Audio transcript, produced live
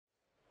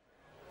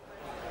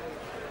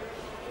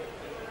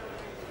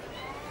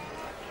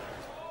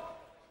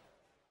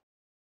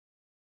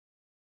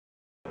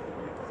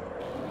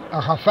A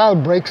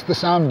rafale breaks the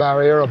sound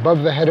barrier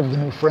above the head of the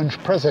new French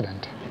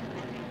president.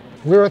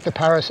 We're at the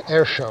Paris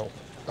Air Show,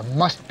 the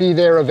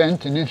must-be-there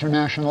event in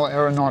international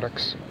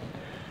aeronautics.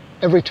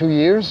 Every 2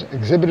 years,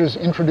 exhibitors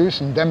introduce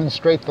and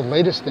demonstrate the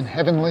latest in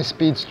heavenly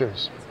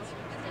speedsters.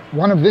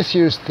 One of this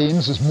year's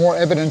themes is more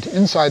evident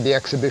inside the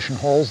exhibition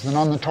halls than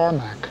on the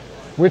tarmac.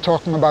 We're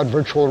talking about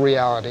virtual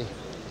reality.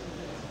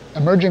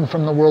 Emerging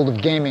from the world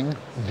of gaming,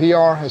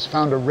 VR has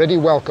found a ready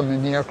welcome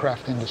in the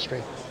aircraft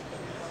industry.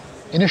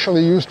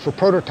 Initially used for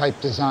prototype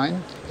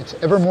design, it's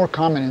ever more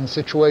common in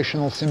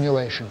situational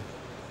simulation.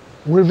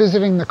 We're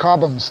visiting the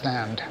Cobham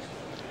stand.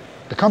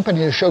 The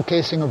company is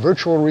showcasing a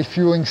virtual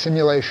refueling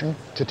simulation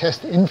to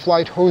test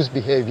in-flight hose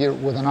behavior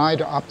with an eye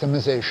to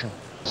optimization.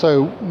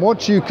 So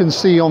what you can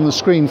see on the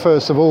screen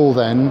first of all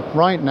then,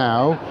 right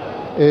now,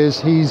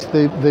 is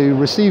the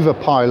receiver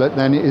pilot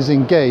then is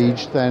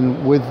engaged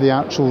then with the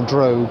actual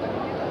drogue,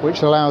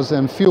 which allows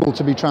then fuel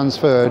to be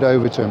transferred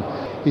over to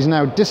him. He's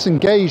now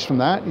disengaged from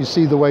that. You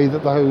see the way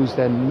that the hose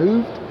then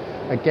moved.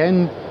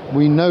 Again,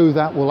 we know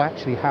that will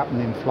actually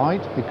happen in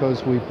flight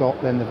because we've got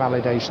then the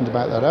validation to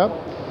back that up.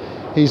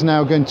 He's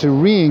now going to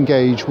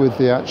re-engage with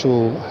the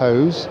actual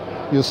hose.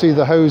 You'll see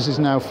the hose is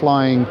now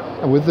flying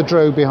with the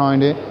drogue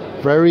behind it,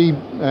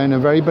 in a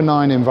very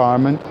benign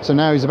environment. So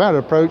now he's about to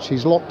approach,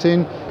 he's locked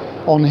in.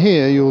 On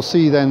here you'll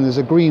see then there's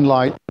a green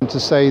light to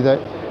say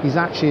that he's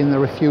actually in the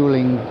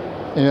refueling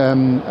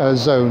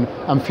zone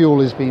and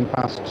fuel is being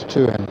passed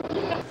to him.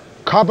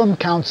 Cobham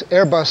counts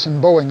Airbus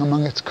and Boeing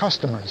among its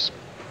customers.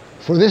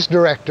 For this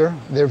director,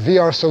 their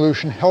VR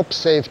solution helps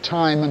save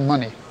time and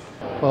money.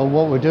 Well,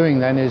 what we're doing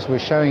then is we're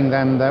showing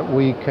them that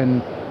we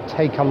can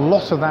take a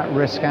lot of that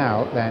risk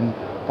out then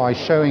by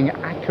showing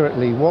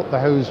accurately what the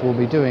hose will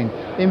be doing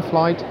in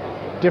flight,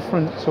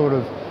 different sort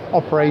of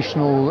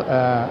operational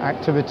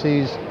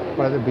activities,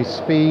 whether it be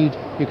speed,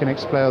 you can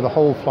explore the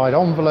whole flight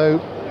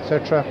envelope,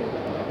 etc.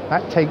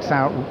 That takes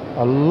out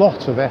a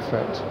lot of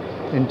effort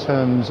in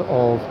terms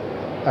of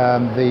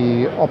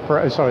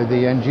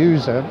the end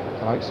user,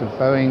 the likes of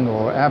Boeing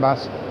or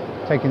Airbus,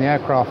 taking the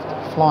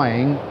aircraft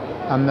flying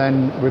and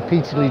then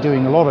repeatedly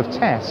doing a lot of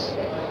tests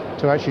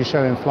to actually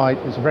show in flight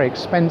is very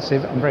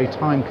expensive and very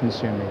time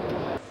consuming.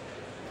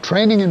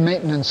 Training and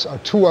maintenance are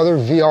two other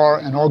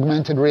VR and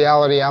augmented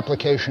reality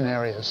application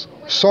areas.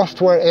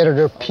 Software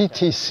editor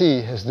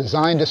PTC has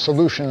designed a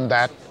solution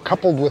that,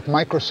 coupled with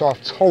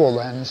Microsoft's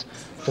HoloLens,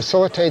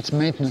 facilitates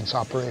maintenance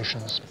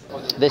operations.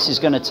 This is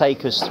going to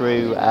take us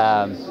through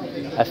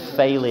a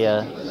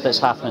failure that's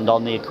happened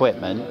on the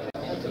equipment.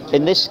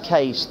 In this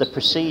case, the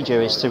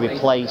procedure is to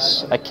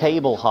replace a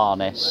cable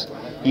harness.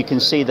 You can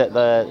see that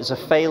there's a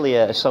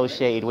failure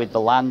associated with the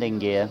landing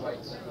gear,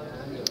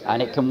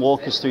 and it can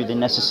walk us through the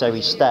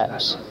necessary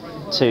steps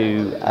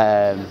to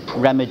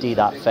remedy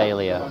that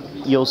failure.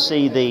 You'll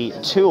see the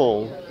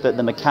tool that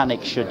the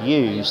mechanic should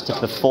use to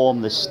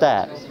perform the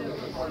step,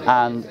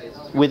 and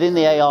within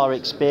the AR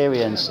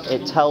experience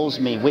it tells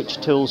me which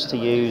tools to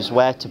use,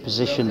 where to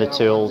position the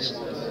tools,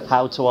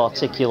 how to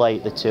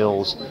articulate the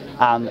tools,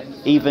 and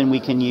even we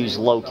can use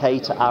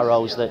locator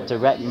arrows that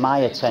direct my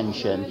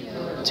attention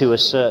to a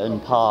certain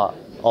part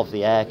of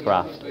the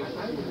aircraft.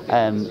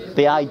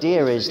 The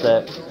idea is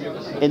that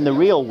in the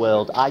real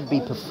world I'd be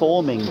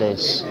performing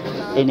this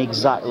in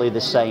exactly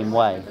the same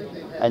way,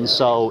 and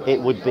so it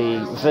would be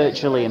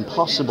virtually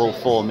impossible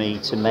for me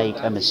to make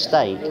a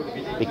mistake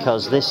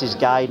because this is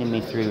guiding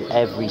me through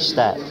every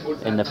step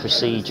in the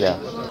procedure.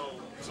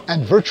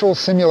 And virtual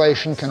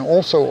simulation can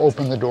also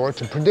open the door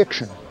to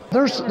prediction.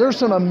 There's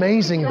some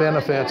amazing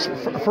benefits.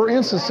 For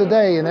instance,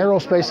 today in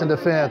aerospace and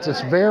defense,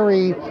 it's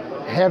very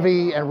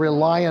heavy and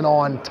reliant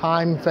on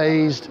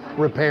time-phased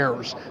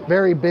repairs.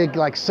 Very big,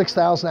 like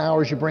 6,000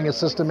 hours you bring a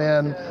system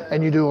in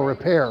and you do a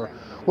repair.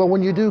 Well,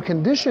 when you do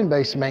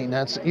condition-based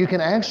maintenance, you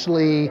can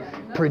actually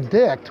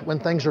predict when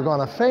things are going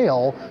to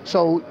fail,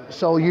 so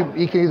you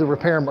can either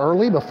repair them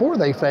early before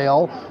they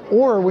fail,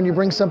 or when you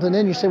bring something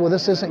in, you say, well,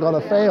 this isn't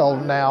going to fail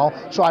now,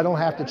 so I don't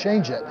have to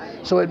change it.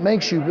 So it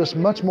makes you just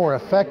much more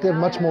effective,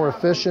 much more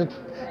efficient,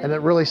 and it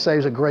really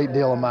saves a great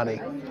deal of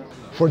money.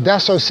 For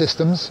Dassault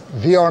Systems,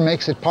 VR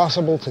makes it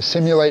possible to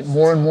simulate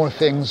more and more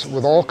things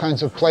with all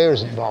kinds of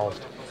players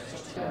involved.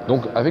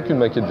 Donc avec une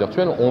maquette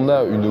virtuelle, on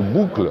a une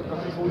boucle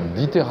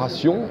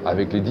d'itération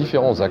avec les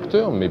différents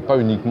acteurs, mais pas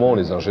uniquement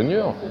les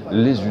ingénieurs,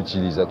 les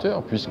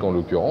utilisateurs, puisqu'en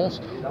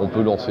l'occurrence, on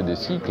peut lancer des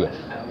cycles,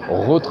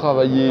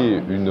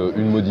 retravailler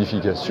une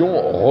modification,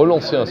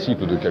 relancer un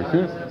cycle de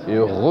calcul et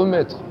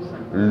remettre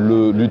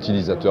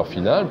l'utilisateur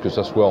final, que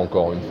ce soit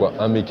encore une fois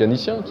un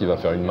mécanicien qui va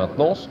faire une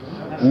maintenance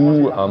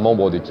ou un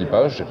membre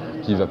d'équipage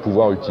qui va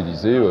pouvoir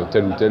utiliser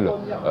tel ou tel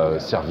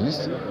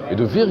service et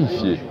de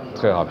vérifier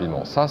très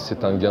rapidement. Ça,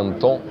 c'est un gain de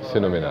temps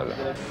phénoménal.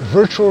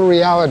 Virtual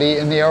reality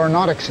in the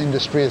aeronautics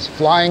industry is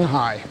flying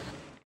high.